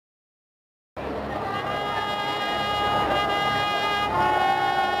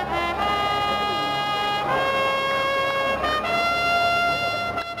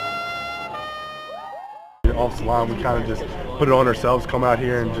offensive line, we kind of just put it on ourselves, come out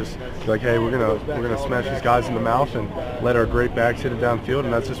here and just be like, hey, we're gonna smash these guys in the mouth and let our great backs hit it downfield,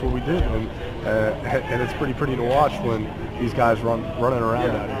 and that's just what we did. And it's pretty to watch when these guys running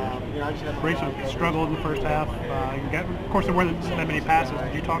around out here. Grayson struggled in the first half. Of course, there weren't that many passes.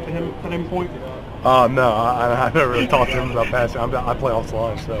 Did you talk to him at any point? No, I never really talked to him about passing. I play off the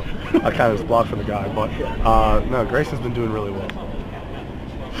line, so I kind of just block for the guy. But no, Grayson's been doing really well.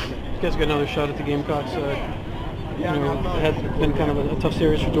 You guys got another shot at the Gamecocks. It has been kind of a tough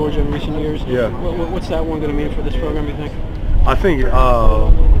series for Georgia in recent years. Yeah. What's that one going to mean for this program, you think? I think,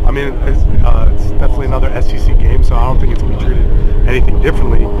 I mean, it's definitely another SEC game, so I don't think it's going to be treated anything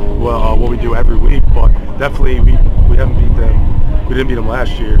differently. What we do every week, but definitely we haven't beat them. We didn't beat them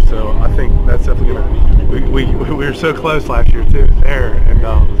last year, so I think that's definitely going to. We were so close last year too there, and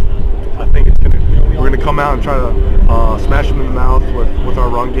I think we're going to come out and try to smash them in the mouth with our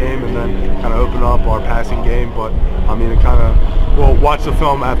run game, and then kind of open up our passing game. But I mean, we'll watch the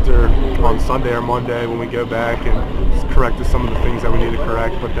film after on Sunday or Monday when we go back and correct some of the things that we need to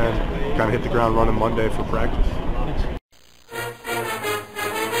correct, but then kind of hit the ground running Monday for practice.